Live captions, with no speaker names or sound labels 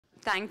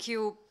Thank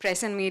you,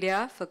 press and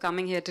media, for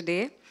coming here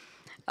today.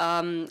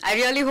 I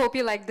really hope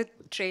you like the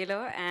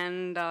trailer,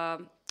 and I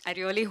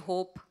really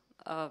hope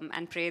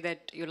and pray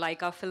that you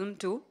like our film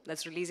too.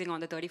 That's releasing on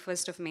the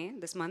 31st of May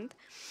this month.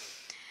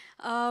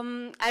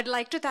 I'd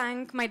like to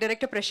thank my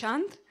director,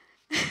 Prashanth.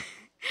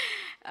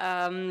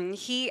 I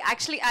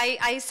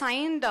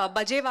signed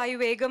Bhaje Vaayu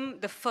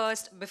Vegam the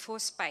first before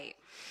Spy.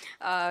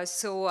 I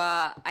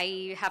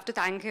have to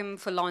thank him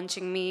for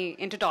launching me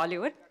into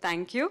Tollywood.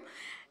 Thank you.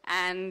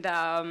 And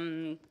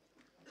I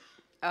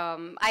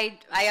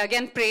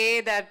again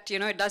pray that,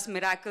 it does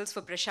miracles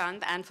for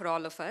Prashanth and for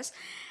all of us.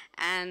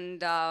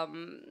 And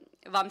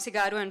Vamsi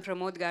Garu and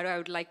Pramod Garu, I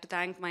would like to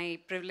thank my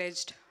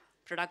privileged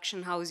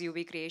production house,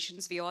 UV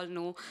Creations. We all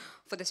know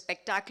for the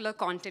spectacular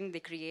content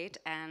they create,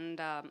 and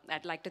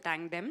I'd like to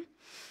thank them.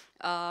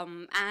 Our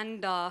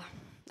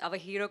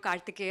hero,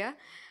 Kartikeya.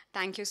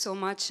 Thank you so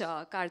much,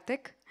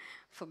 Kartik,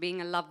 for being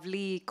a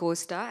lovely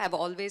co-star. I've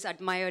always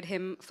admired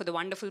him for the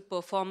wonderful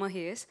performer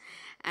he is,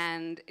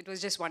 and it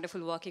was just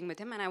wonderful working with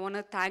him. And I want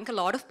to thank a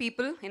lot of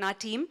people in our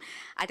team.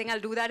 I think I'll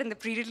do that in the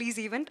pre-release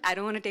event. I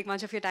don't want to take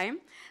much of your time.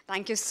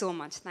 Thank you so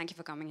much. Thank you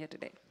for coming here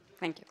today.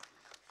 Thank you.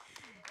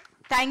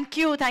 Thank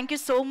you. Thank you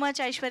so much,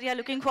 Aishwarya.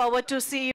 Looking forward to see you.